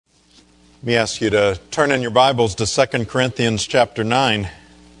Let me ask you to turn in your Bibles to 2 Corinthians chapter 9.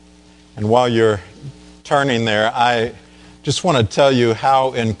 And while you're turning there, I just want to tell you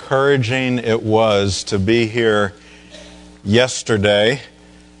how encouraging it was to be here yesterday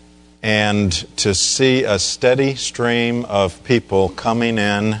and to see a steady stream of people coming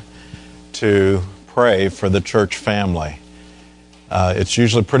in to pray for the church family. It's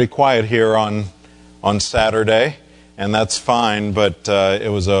usually pretty quiet here on Saturday, and that's fine, but it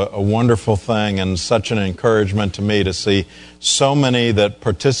was a wonderful thing and such an encouragement to me to see so many that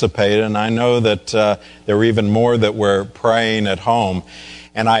participated. And I know that there were even more that were praying at home.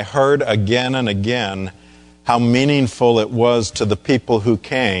 And I heard again and again how meaningful it was to the people who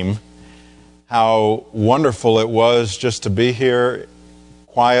came, how wonderful it was just to be here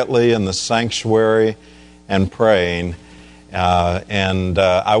quietly in the sanctuary and praying. And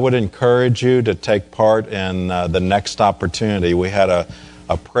I would encourage you to take part in the next opportunity. We had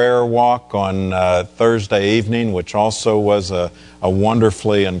a prayer walk on Thursday evening, which also was a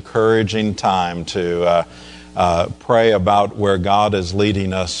wonderfully encouraging time to pray about where God is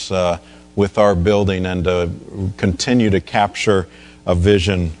leading us with our building and to continue to capture a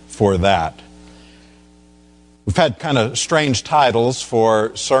vision for that. We've had kind of strange titles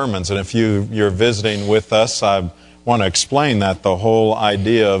for sermons, and if you're visiting with us, I want to explain that, the whole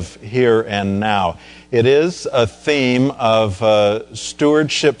idea of here and now. It is a theme of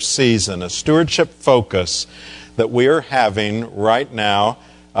stewardship season, a stewardship focus that we are having right now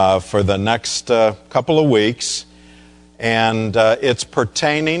for the next couple of weeks. And it's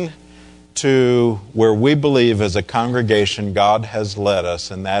pertaining to where we believe as a congregation God has led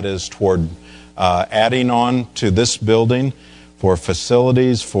us, and that is toward adding on to this building for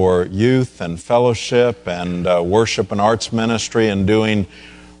facilities for youth and fellowship and worship and arts ministry and doing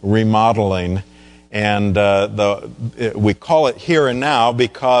remodeling. And we call it here and now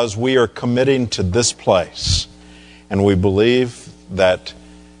because we are committing to this place. And we believe that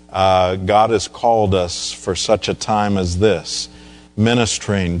God has called us for such a time as this,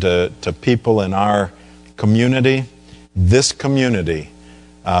 ministering to people in our community, this community,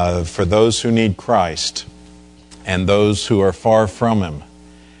 for those who need Christ and those who are far from Him.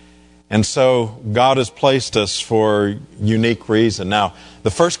 And so God has placed us for unique reason. Now,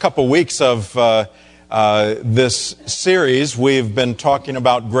 the first couple weeks of this series, we've been talking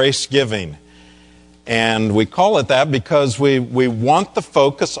about grace giving. And we call it that because we want the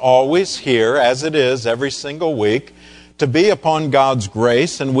focus always here, as it is every single week, to be upon God's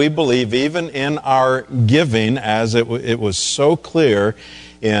grace. And we believe even in our giving, as it was so clear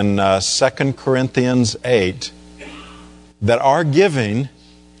in 2 Corinthians 8, that our giving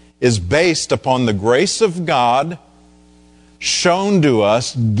is based upon the grace of God shown to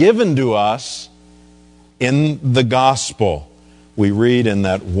us, given to us in the gospel. We read in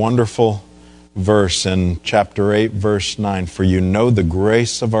that wonderful verse in chapter 8, verse 9, "For you know the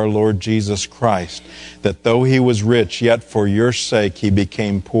grace of our Lord Jesus Christ, that though He was rich, yet for your sake He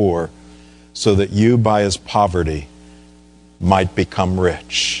became poor, so that you by His poverty might become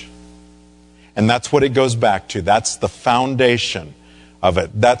rich." And that's what it goes back to. That's the foundation of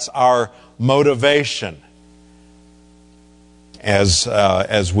it. That's our motivation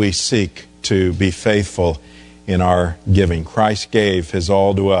as we seek to be faithful in our giving. Christ gave His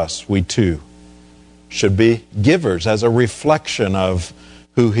all to us. We too should be givers as a reflection of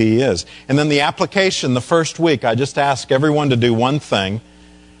who He is. And then the application, the first week, I just ask everyone to do one thing,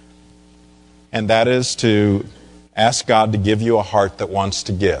 and that is to ask God to give you a heart that wants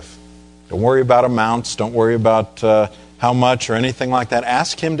to give. Don't worry about amounts. Don't worry about how much or anything like that.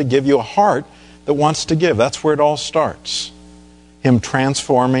 Ask Him to give you a heart that wants to give. That's where it all starts. Him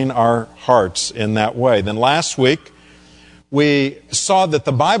transforming our hearts in that way. Then last week, we saw that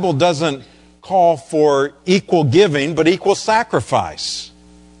the Bible doesn't call for equal giving, but equal sacrifice.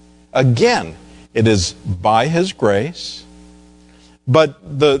 Again, it is by His grace.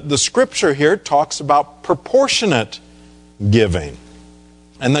 But the Scripture here talks about proportionate giving.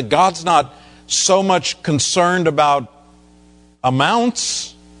 And that God's not so much concerned about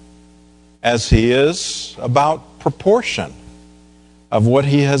amounts as He is about proportion of what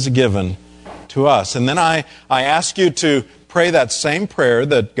He has given to us. And then I ask you to pray that same prayer,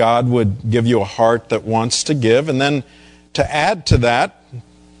 that God would give you a heart that wants to give. And then to add to that,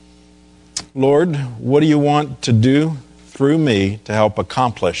 Lord, what do you want to do through me to help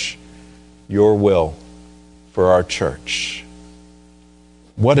accomplish your will for our church?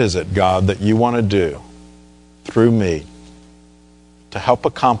 What is it, God, that you want to do through me to help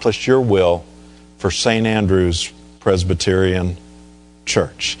accomplish your will for St. Andrew's Presbyterian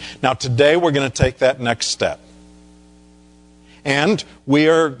Church? Now, today we're going to take that next step. And we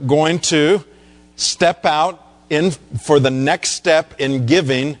are going to step out in for the next step in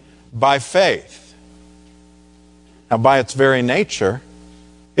giving by faith. Now, by its very nature,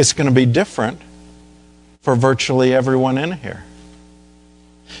 it's going to be different for virtually everyone in here.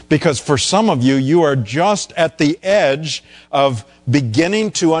 Because for some of you, you are just at the edge of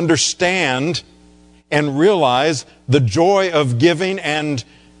beginning to understand and realize the joy of giving, and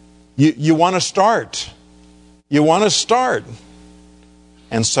you want to start. You want to start.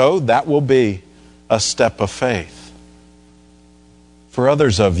 And so that will be a step of faith. For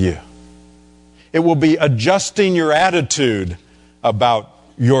others of you, it will be adjusting your attitude about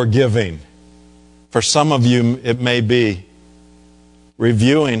your giving. For some of you, it may be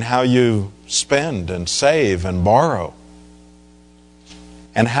reviewing how you spend and save and borrow.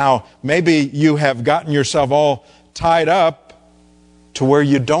 And how maybe you have gotten yourself all tied up to where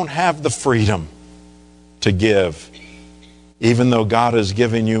you don't have the freedom to give, even though God is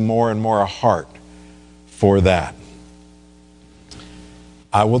giving you more and more a heart for that.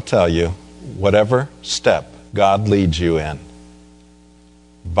 I will tell you, whatever step God leads you in,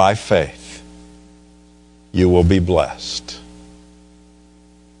 by faith, you will be blessed.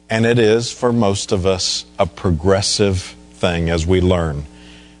 And it is, for most of us, a progressive thing as we learn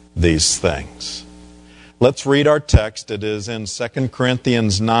these things. Let's read our text. It is in 2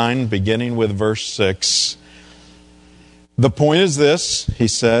 Corinthians 9, beginning with verse 6. The point is this, he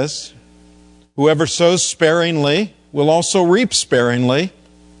says, whoever sows sparingly will also reap sparingly.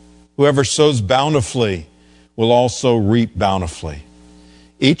 Whoever sows bountifully will also reap bountifully.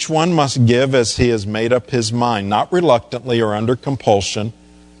 Each one must give as he has made up his mind, not reluctantly or under compulsion,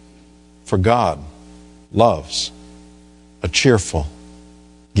 for God loves a cheerful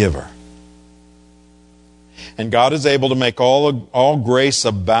giver. And God is able to make all grace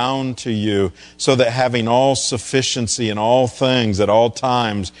abound to you, so that having all sufficiency in all things at all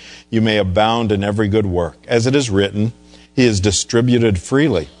times, you may abound in every good work. As it is written, He has distributed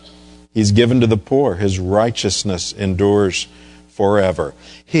freely. He's given to the poor. His righteousness endures forever.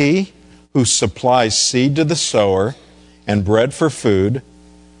 He who supplies seed to the sower and bread for food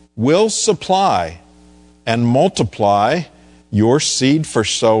will supply and multiply your seed for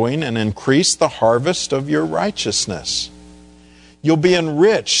sowing and increase the harvest of your righteousness. You'll be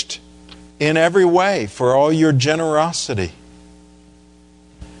enriched in every way for all your generosity,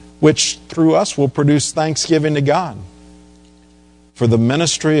 which through us will produce thanksgiving to God. For the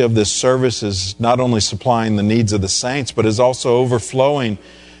ministry of this service is not only supplying the needs of the saints, but is also overflowing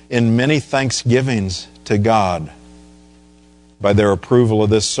in many thanksgivings to God. By their approval of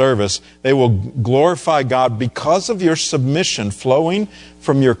this service, they will glorify God because of your submission flowing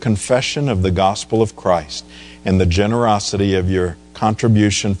from your confession of the gospel of Christ and the generosity of your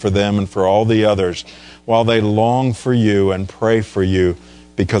contribution for them and for all the others, while they long for you and pray for you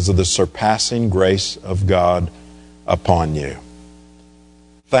because of the surpassing grace of God upon you.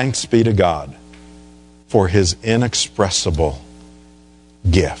 Thanks be to God for His inexpressible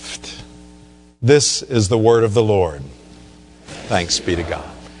gift. This is the word of the Lord. Thanks be to God.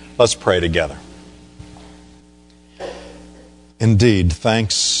 Let's pray together. Indeed,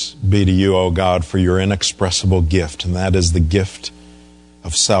 thanks be to you, O God, for your inexpressible gift, and that is the gift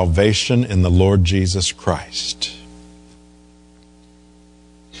of salvation in the Lord Jesus Christ.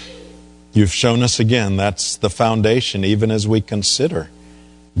 You've shown us again that's the foundation even as we consider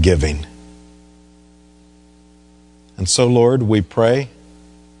giving. And so, Lord, we pray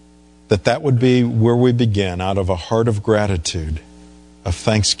that would be where we begin, out of a heart of gratitude, of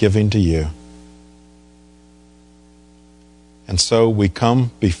thanksgiving to you. And so we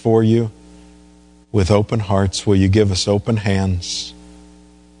come before you with open hearts. Will you give us open hands?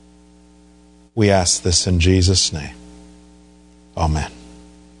 We ask this in Jesus' name. Amen.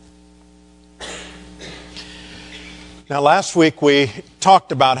 Now, last week we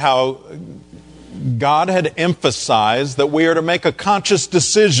talked about how God had emphasized that we are to make a conscious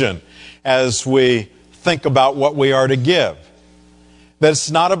decision as we think about what we are to give. That it's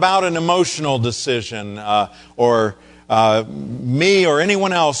not about an emotional decision or me or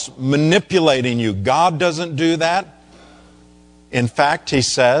anyone else manipulating you. God doesn't do that. In fact, He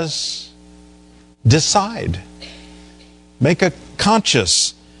says, decide. Make a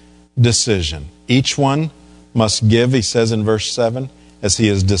conscious decision. Each one must give, He says in verse 7, as he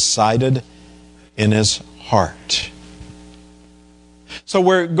has decided in his heart. So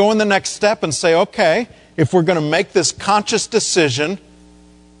we're going the next step and say, okay, if we're going to make this conscious decision,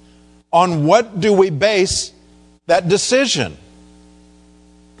 on what do we base that decision?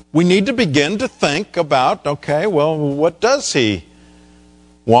 We need to begin to think about, okay, well, what does He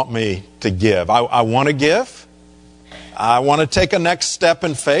want me to give? I want to give. I want to take a next step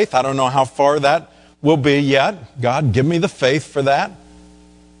in faith. I don't know how far that will be yet. God, give me the faith for that.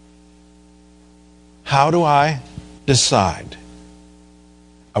 How do I decide?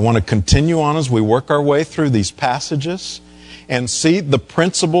 I want to continue on as we work our way through these passages and see the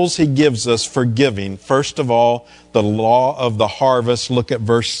principles he gives us for giving. First of all, the law of the harvest. Look at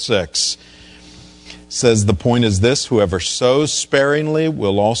verse 6. It says the point is this: whoever sows sparingly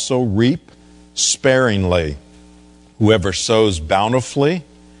will also reap sparingly. Whoever sows bountifully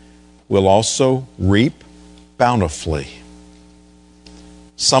will also reap bountifully.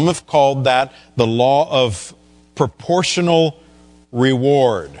 Some have called that the law of proportional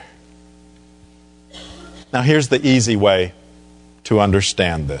reward. Now here's the easy way to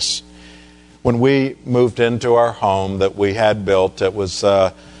understand this. When we moved into our home that we had built, it was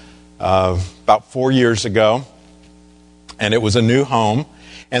about 4 years ago, and it was a new home,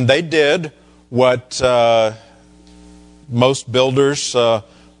 and they did what most builders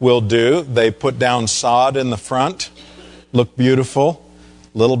will do. They put down sod in the front, looked beautiful,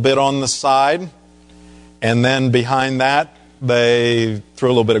 a little bit on the side, and then behind that they threw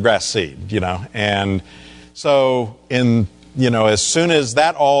a little bit of grass seed, and so as soon as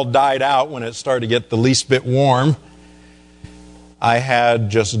that all died out, when it started to get the least bit warm, I had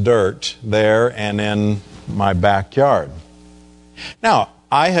just dirt there and in my backyard. Now,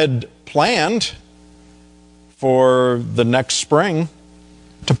 I had planned for the next spring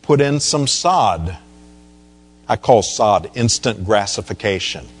to put in some sod. I call sod instant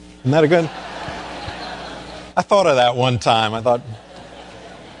grassification. Isn't that a good? I thought of that one time. But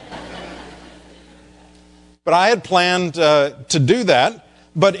I had planned to do that.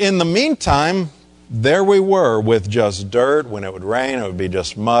 But in the meantime, there we were with just dirt. When it would rain, it would be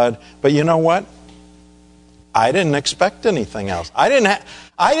just mud. But you know what? I didn't expect anything else. I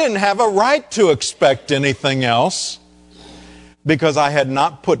didn't have a right to expect anything else because I had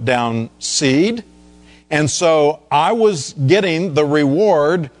not put down seed. And so I was getting the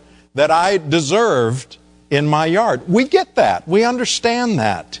reward that I deserved in my yard. We get that. We understand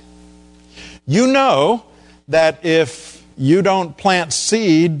that. You know that if you don't plant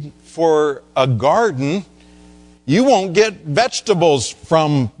seed for a garden, you won't get vegetables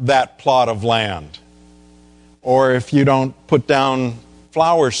from that plot of land. Or if you don't put down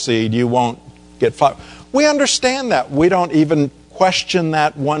flower seed, you won't get flower. We understand that. We don't even question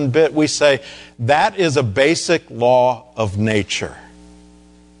that one bit. We say that is a basic law of nature.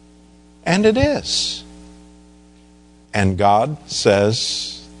 And it is. And God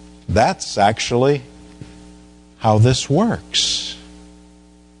says that's actually how this works.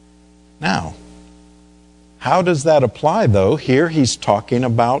 Now, how does that apply, though? Here he's talking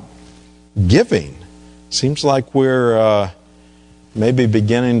about giving. Seems like we're maybe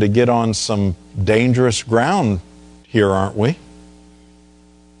beginning to get on some dangerous ground here, aren't we?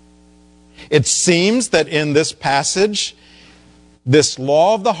 It seems that in this passage, this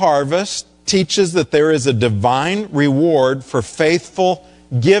law of the harvest teaches that there is a divine reward for faithful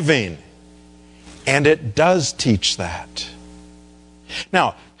giving. And it does teach that.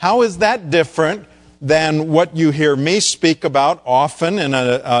 Now, how is that different than what you hear me speak about often in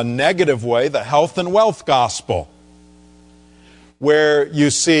a negative way, the health and wealth gospel, where you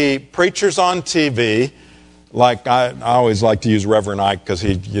see preachers on TV, like I always like to use Reverend Ike because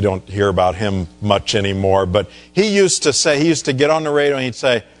you don't hear about him much anymore, but he used to get on the radio and he'd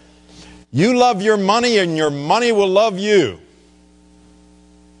say, "You love your money and your money will love you."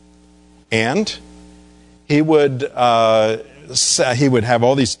 And he would have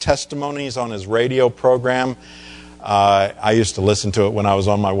all these testimonies on his radio program. I used to listen to it when I was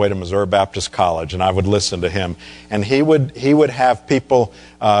on my way to Missouri Baptist College, and I would listen to him. And he would have people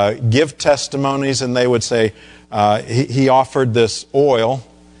give testimonies, and they would say he offered this oil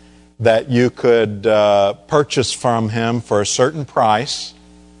that you could purchase from him for a certain price.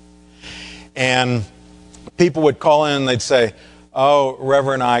 And people would call in and they'd say, "Oh,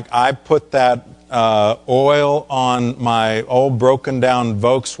 Reverend Ike, I put that oil on my old broken down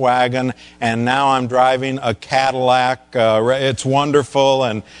Volkswagen, and now I'm driving a Cadillac. It's wonderful."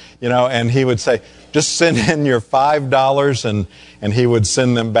 And he would say, "Just send in your $5, and he would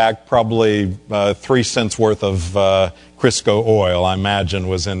send them back probably 3 cents worth of Crisco oil, I imagine,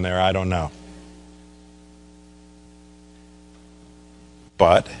 was in there. I don't know.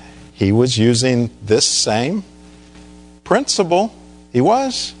 But he was using this same principle. He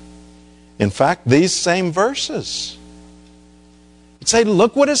was. In fact, these same verses. You'd say,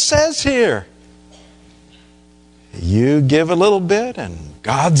 look what it says here. You give a little bit and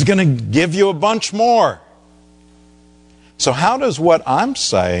God's going to give you a bunch more. So how does what I'm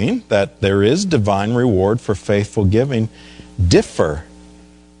saying, that there is divine reward for faithful giving, differ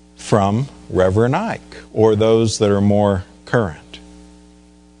from Reverend Ike or those that are more current?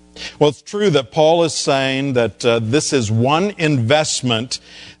 Well, it's true that Paul is saying that this is one investment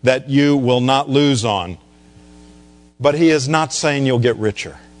that you will not lose on. But he is not saying you'll get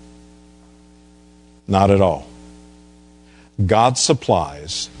richer. Not at all. God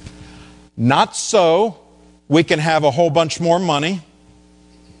supplies. Not so we can have a whole bunch more money.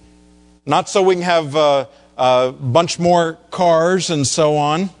 Not so we can have a bunch more cars and so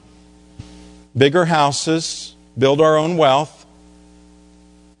on. Bigger houses, build our own wealth.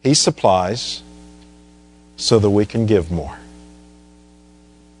 He supplies so that we can give more.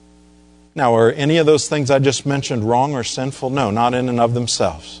 Now, are any of those things I just mentioned wrong or sinful? No, not in and of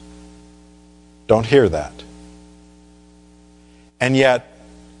themselves. Don't hear that. And yet,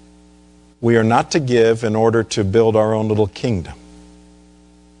 we are not to give in order to build our own little kingdom.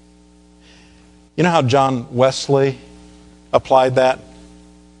 You know how John Wesley applied that?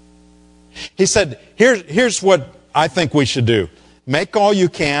 He said, here's what I think we should do. Make all you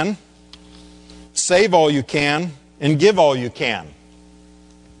can, save all you can, and give all you can.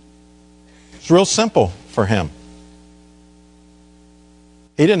 It's real simple for him.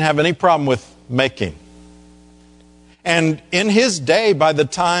 He didn't have any problem with making. And in his day, by the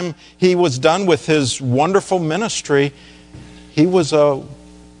time he was done with his wonderful ministry, he was a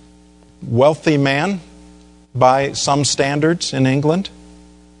wealthy man by some standards in England.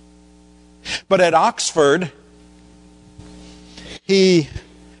 But at Oxford, he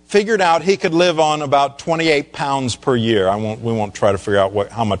figured out he could live on about 28 pounds per year. We won't try to figure out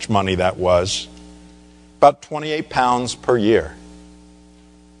how much money that was. About 28 pounds per year.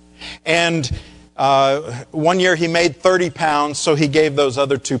 And one year he made 30 pounds, so he gave those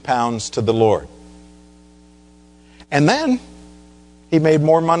other 2 pounds to the Lord. And then he made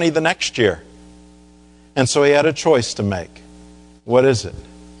more money the next year. And so he had a choice to make. What is it?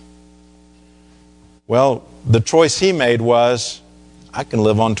 Well, the choice he made was, I can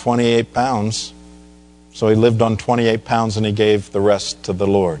live on 28 pounds. So he lived on 28 pounds and he gave the rest to the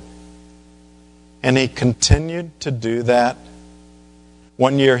Lord. And he continued to do that.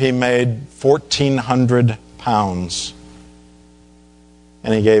 One year he made 1,400 pounds.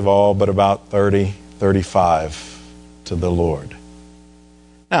 And he gave all but about 35 to the Lord.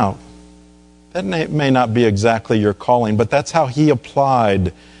 Now, that may not be exactly your calling, but that's how he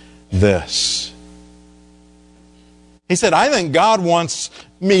applied this. He said, I think God wants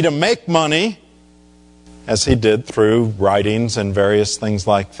me to make money, as he did through writings and various things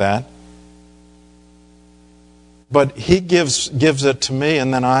like that. But he gives it to me,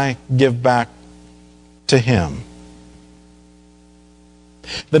 and then I give back to him.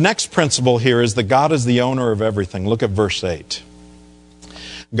 The next principle here is that God is the owner of everything. Look at verse 8.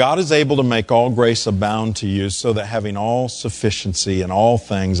 God is able to make all grace abound to you, so that having all sufficiency in all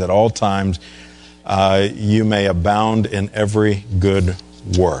things at all times, you may abound in every good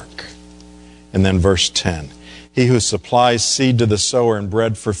work. And then verse 10. He who supplies seed to the sower and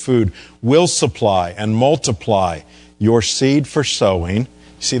bread for food will supply and multiply your seed for sowing.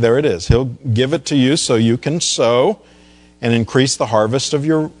 See, there it is. He'll give it to you so you can sow and increase the harvest of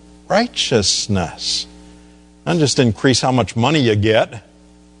your righteousness. Not just increase how much money you get.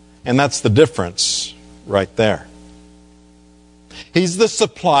 And that's the difference right there. He's the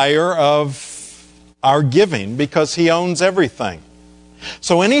supplier of our giving because he owns everything.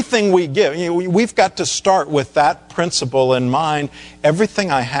 So anything we give, we've got to start with that principle in mind. Everything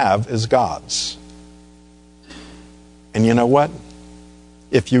I have is God's. And you know what?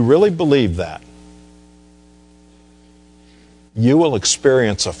 If you really believe that, you will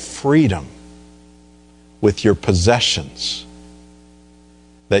experience a freedom with your possessions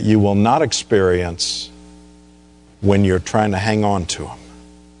that you will not experience when you're trying to hang on to them.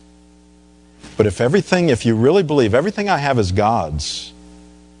 But if you really believe everything I have is God's,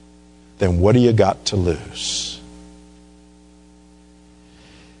 then what do you got to lose?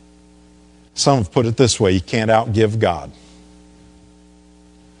 Some have put it this way, you can't outgive God.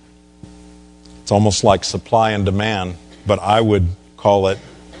 It's almost like supply and demand, but I would call it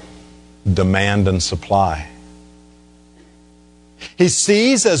demand and supply. He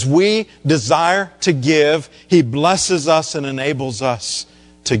sees as we desire to give, He blesses us and enables us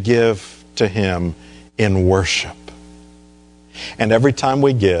to give to Him in worship. And every time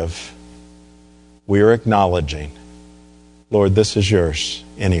we give, we are acknowledging, Lord, this is yours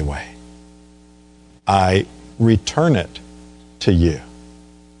anyway. I return it to you.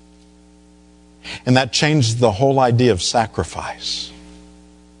 And that changes the whole idea of sacrifice.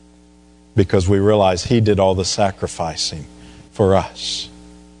 because we realize He did all the sacrificing for us.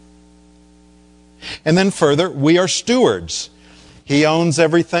 And then further, we are stewards. He owns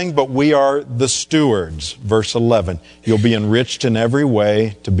everything, but we are the stewards. Verse 11, you'll be enriched in every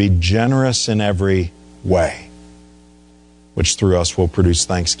way to be generous in every way, which through us will produce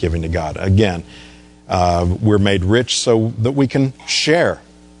thanksgiving to God. Again, we're made rich so that we can share.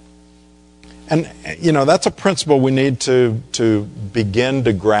 And, that's a principle we need to begin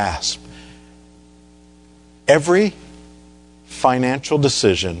to grasp. Every financial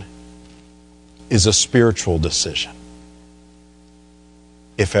decision is a spiritual decision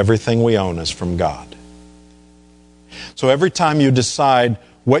if everything we own is from God. So every time you decide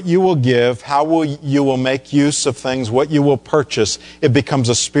what you will give, how you will make use of things, what you will purchase, it becomes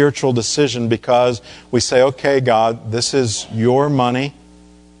a spiritual decision because we say, okay, God, this is your money.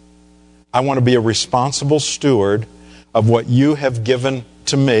 I want to be a responsible steward of what you have given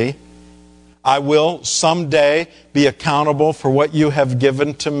to me. I will someday be accountable for what you have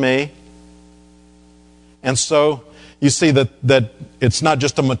given to me. And so you see that it's not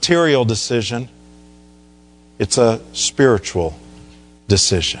just a material decision, it's a spiritual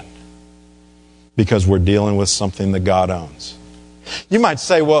decision because we're dealing with something that God owns. You might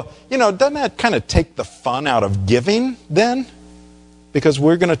say, well, doesn't that kind of take the fun out of giving then? Because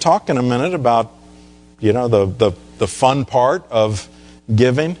we're going to talk in a minute about, the fun part of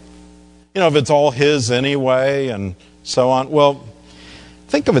giving. If it's all His anyway and so on. Well,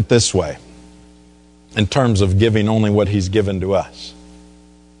 think of it this way in terms of giving only what He's given to us.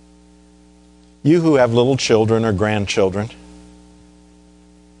 You who have little children or grandchildren,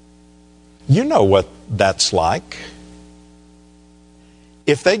 you know what that's like.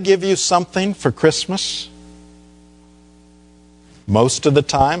 If they give you something for Christmas, most of the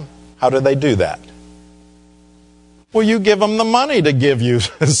time, how do they do that? Well, you give them the money to give you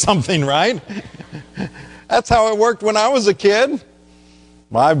something, right? That's how it worked when I was a kid.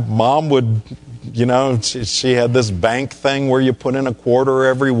 My mom would, she had this bank thing where you put in a quarter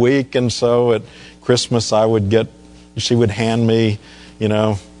every week, and so at Christmas she would hand me,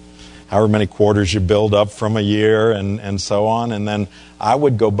 however many quarters you build up from a year and so on, and then I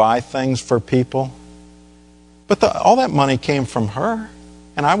would go buy things for people. But all that money came from her,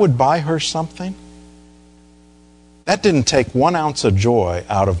 and I would buy her something. That didn't take 1 ounce of joy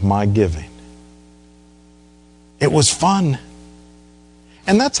out of my giving. It was fun.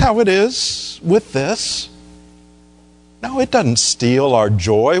 And that's how it is with this. No, it doesn't steal our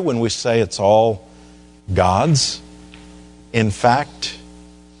joy when we say it's all God's. In fact,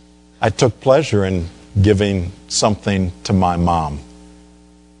 I took pleasure in giving something to my mom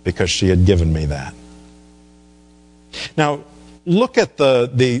because she had given me that. Now, look at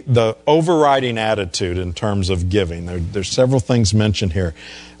the overriding attitude in terms of giving. There's several things mentioned here.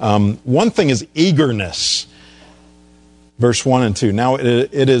 One thing is eagerness. Verse 1 and 2. Now,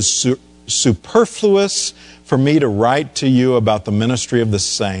 it is superfluous for me to write to you about the ministry of the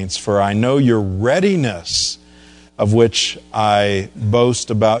saints, for I know your readiness, of which I boast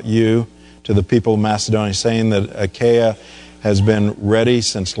about you to the people of Macedonia, saying that Achaia has been ready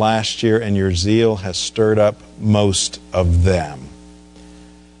since last year, and your zeal has stirred up most of them.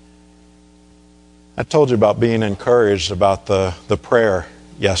 I told you about being encouraged about the prayer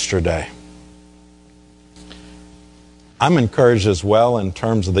yesterday. I'm encouraged as well in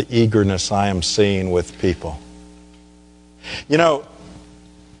terms of the eagerness I am seeing with people.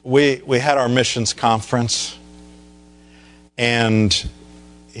 We had our missions conference, and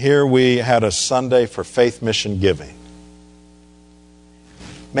here we had a Sunday for faith mission giving.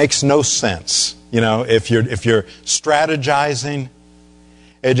 Makes no sense. If you're strategizing,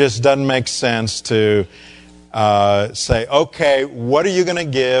 it just doesn't make sense to say, okay, what are you going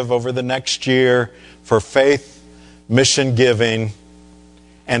to give over the next year for faith mission giving,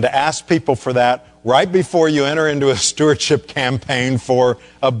 and to ask people for that right before you enter into a stewardship campaign for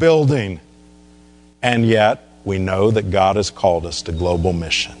a building. And yet, we know that God has called us to global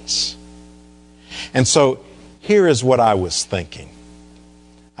missions. And so, here is what I was thinking.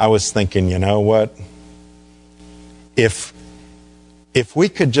 I was thinking, you know what? If we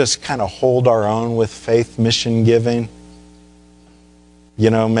could just kind of hold our own with faith mission giving,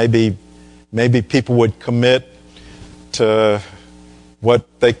 maybe people would commit to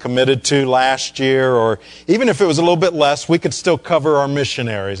what they committed to last year, or even if it was a little bit less, we could still cover our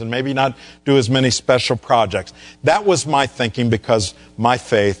missionaries and maybe not do as many special projects. That was my thinking because my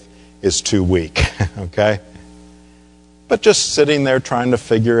faith is too weak, okay? But just sitting there trying to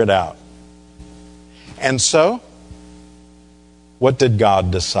figure it out. And so, what did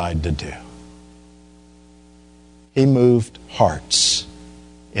God decide to do? He moved hearts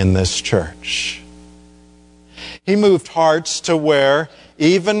in this church. He moved hearts to where,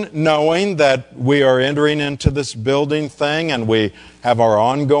 even knowing that we are entering into this building thing and we have our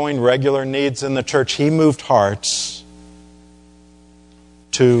ongoing regular needs in the church, He moved hearts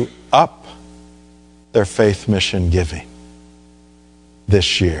to up their faith mission giving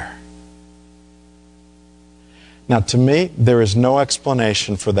this year. Now, to me, there is no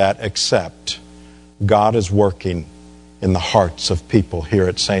explanation for that except God is working in the hearts of people here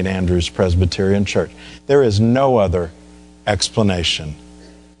at St. Andrew's Presbyterian Church. There is no other explanation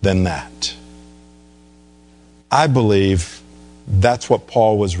than that. I believe that's what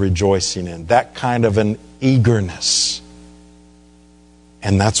Paul was rejoicing in, that kind of an eagerness.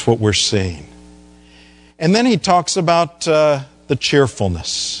 And that's what we're seeing. And then he talks about the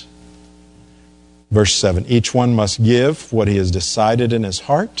cheerfulness. Verse 7, each one must give what he has decided in his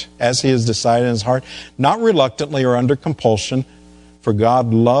heart, as he has decided in his heart, not reluctantly or under compulsion, for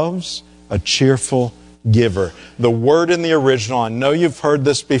God loves a cheerful giver. The word in the original, I know you've heard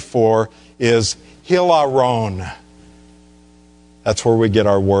this before, is hilaron. That's where we get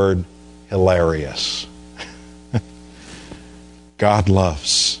our word hilarious. God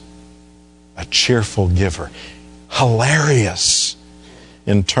loves a cheerful giver. Hilarious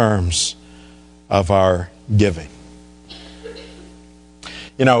in terms of our giving.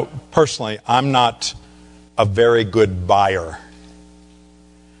 You know, personally, I'm not a very good buyer.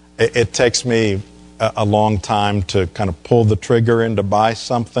 It takes me a long time to kind of pull the trigger and to buy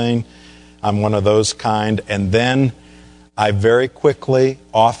something. I'm one of those kind. And then I very quickly,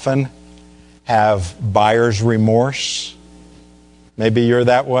 often, have buyer's remorse. Maybe you're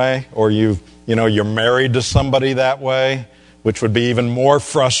that way, or you're married to somebody that way, which would be even more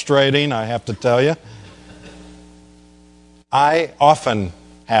frustrating, I have to tell you. I often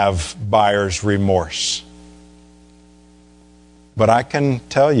have buyer's remorse. But I can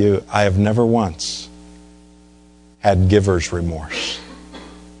tell you, I have never once had giver's remorse.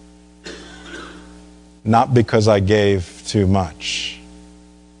 Not because I gave too much.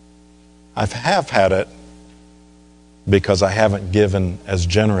 I have had it because I haven't given as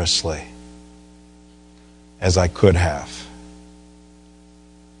generously as I could have.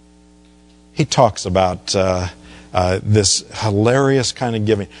 He talks about this hilarious kind of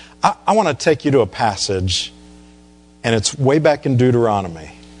giving. I want to take you to a passage, and it's way back in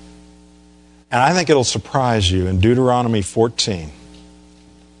Deuteronomy. And I think it'll surprise you in Deuteronomy 14.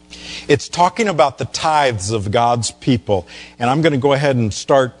 It's talking about the tithes of God's people. And I'm going to go ahead and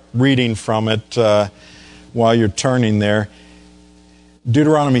start reading from it while you're turning there.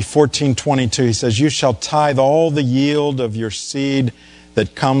 Deuteronomy 14:22, he says, "You shall tithe all the yield of your seed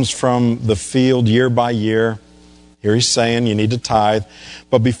that comes from the field year by year." Here he's saying you need to tithe.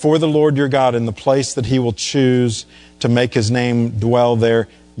 "But before the Lord your God, in the place that He will choose to make His name dwell there,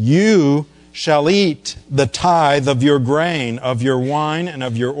 you shall eat the tithe of your grain, of your wine, and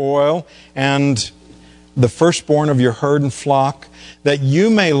of your oil, and the firstborn of your herd and flock, that you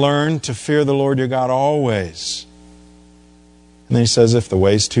may learn to fear the Lord your God always." And then he says, if the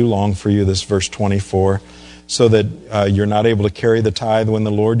way's too long for you, this verse 24, "so that you're not able to carry the tithe when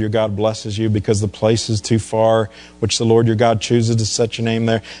the Lord your God blesses you, because the place is too far, which the Lord your God chooses to set your name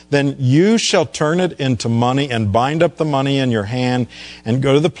there, then you shall turn it into money and bind up the money in your hand and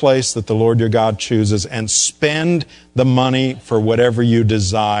go to the place that the Lord your God chooses and spend the money for whatever you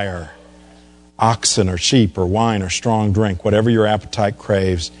desire, oxen or sheep or wine or strong drink, whatever your appetite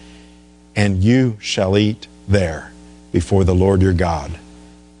craves, and you shall eat there before the Lord your God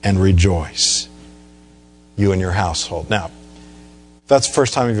and rejoice, you and your household." Now, if that's the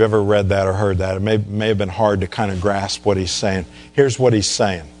first time you've ever read that or heard that, it may have been hard to kind of grasp what he's saying. Here's what he's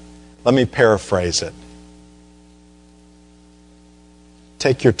saying. Let me paraphrase it.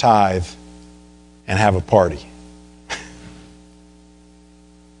 Take your tithe and have a party.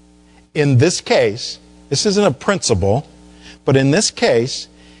 In this case, this isn't a principle, but in this case,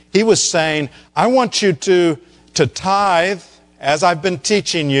 he was saying, I want you to tithe as I've been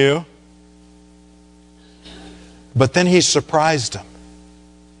teaching you. But then he surprised him.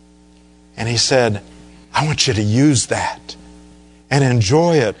 And he said, I want you to use that and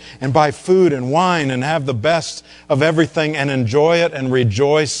enjoy it and buy food and wine and have the best of everything and enjoy it and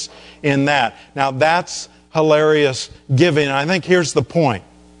rejoice in that. Now that's hilarious giving. And I think here's the point.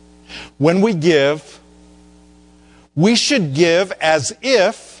 When we give, we should give as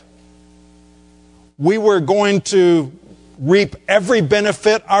if we were going to reap every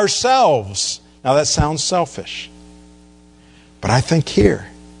benefit ourselves. Now that sounds selfish. But I think here,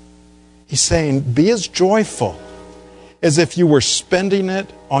 he's saying, be as joyful as if you were spending it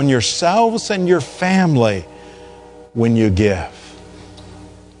on yourselves and your family when you give.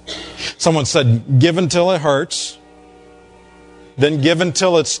 Someone said, give until it hurts, then give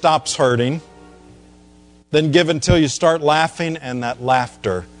until it stops hurting, then give until you start laughing, and that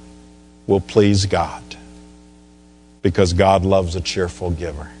laughter will please God, because God loves a cheerful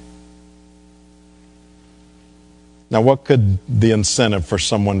giver. Now, what could the incentive for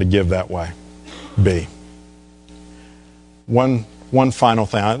someone to give that way be? One final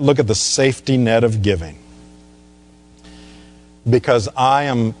thing. Look at the safety net of giving. Because I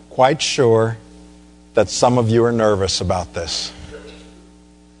am quite sure that some of you are nervous about this.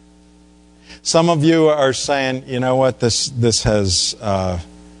 Some of you are saying, you know what, this has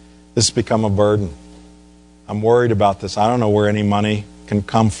become a burden. I'm worried about this. I don't know where any money can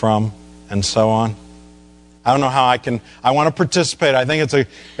come from, and so on. I don't know how I want to participate. I think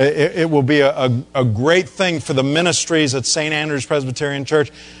it will be a great thing for the ministries at St. Andrew's Presbyterian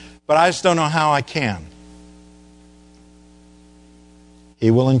Church, but I just don't know how I can. He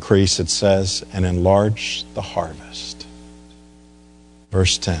will increase, it says, and enlarge the harvest.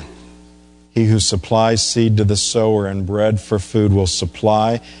 Verse 10. He who supplies seed to the sower and bread for food will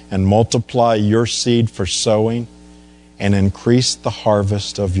supply and multiply your seed for sowing and increase the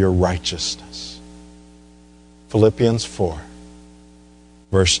harvest of your righteousness. Philippians 4,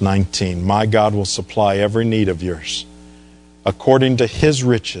 verse 19. My God will supply every need of yours according to His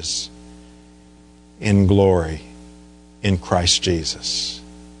riches in glory in Christ Jesus.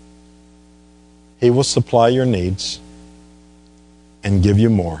 He will supply your needs and give you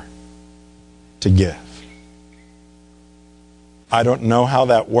more to give. I don't know how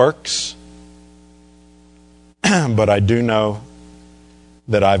that works, but I do know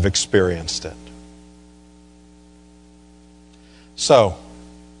that I've experienced it. So,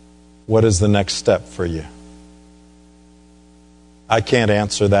 what is the next step for you? I can't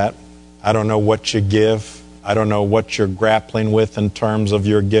answer that. I don't know what you give. I don't know what you're grappling with in terms of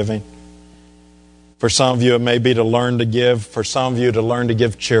your giving. For some of you, it may be to learn to give. For some of you, to learn to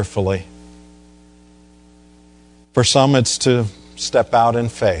give cheerfully. For some, it's to step out in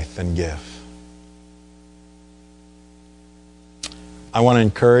faith and give. I want to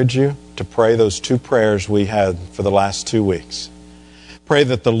encourage you to pray those two prayers we had for the last 2 weeks. Pray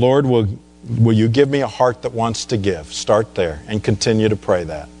that the Lord will you give me a heart that wants to give? Start there and continue to pray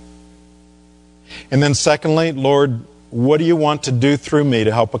that. And then secondly, Lord, what do you want to do through me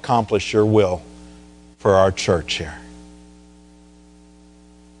to help accomplish your will for our church here?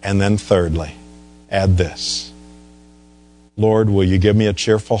 And then thirdly, add this. Lord, will you give me a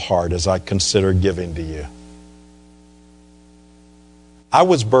cheerful heart as I consider giving to you? I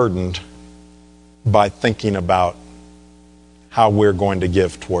was burdened by thinking about how we're going to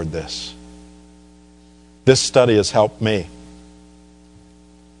give toward this. This study has helped me.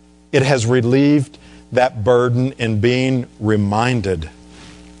 It has relieved that burden in being reminded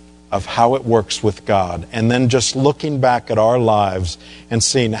of how it works with God, and then just looking back at our lives and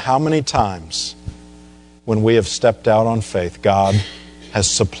seeing how many times when we have stepped out on faith, God has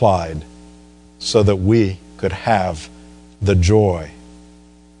supplied so that we could have the joy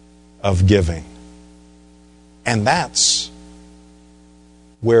of giving. And that's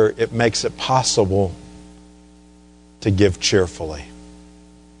where it makes it possible to give cheerfully.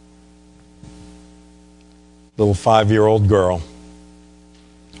 Little 5-year-old girl,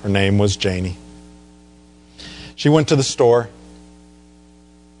 her name was Janie. She went to the store.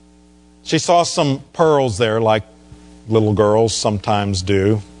 She saw some pearls there like little girls sometimes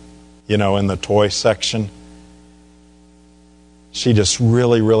do, in the toy section. She just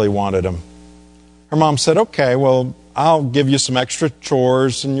really, really wanted them. Her mom said, okay, well, I'll give you some extra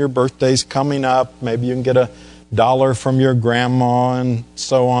chores and your birthday's coming up. Maybe you can get $1 from your grandma and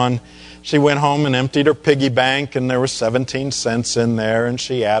so on. She went home and emptied her piggy bank, and there was 17 cents in there, and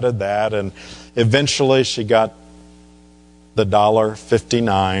she added that, and eventually she got the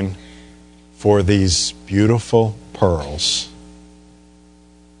 $1.59 for these beautiful pearls.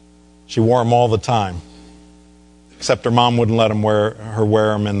 She wore them all the time, except her mom wouldn't let her wear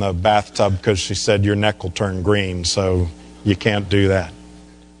them in the bathtub because she said your neck will turn green, so you can't do that.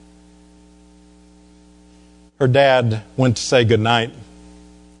 Her dad went to say goodnight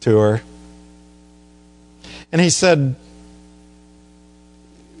to her, and he said,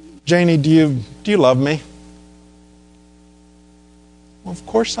 Janie, do you love me? Well, of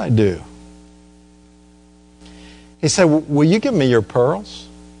course I do. He said, will you give me your pearls?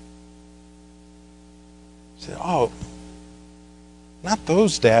 She said, oh, not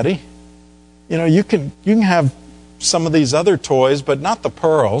those, Daddy. You can have some of these other toys, but not the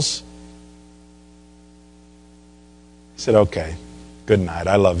pearls. He said, okay, good night,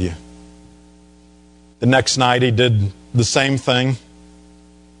 I love you. The next night he did the same thing.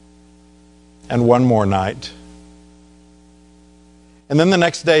 and one more night. And then the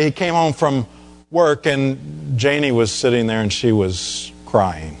next day he came home from work and Janie was sitting there and she was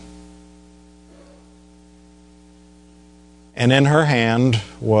crying. And in her hand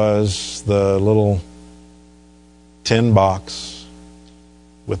was the little tin box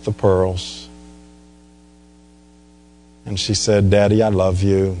with the pearls. And she said, "Daddy, I love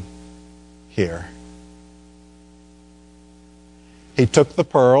you. Here." He took the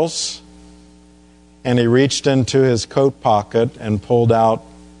pearls and he reached into his coat pocket and pulled out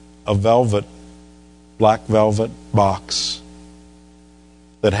a black velvet box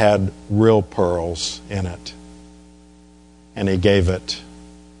that had real pearls in it. And he gave it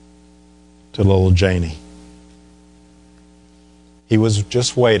to little Janie. He was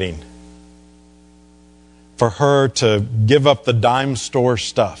just waiting for her to give up the dime store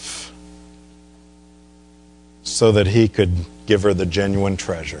stuff so that he could give her the genuine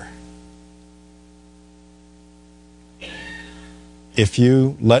treasure. If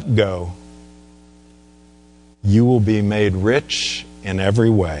you let go, you will be made rich in every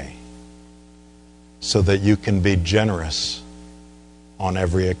way so that you can be generous on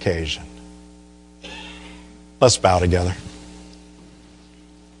every occasion. Let's bow together.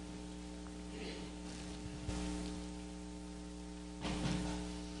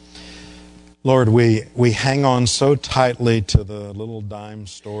 Lord, we hang on so tightly to the little dime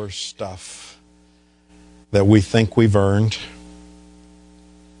store stuff that we think we've earned.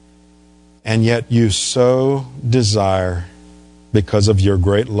 And yet you so desire, because of your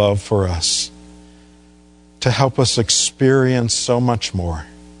great love for us, to help us experience so much more.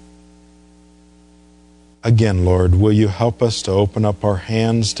 Again, Lord, will you help us to open up our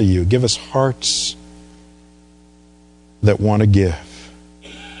hands to you? Give us hearts that want to give.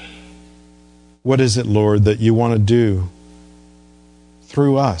 What is it, Lord, that you want to do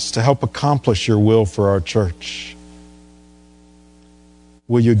through us to help accomplish your will for our church?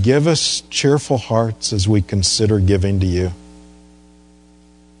 Will you give us cheerful hearts as we consider giving to you?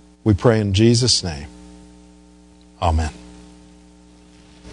 We pray in Jesus' name. Amen.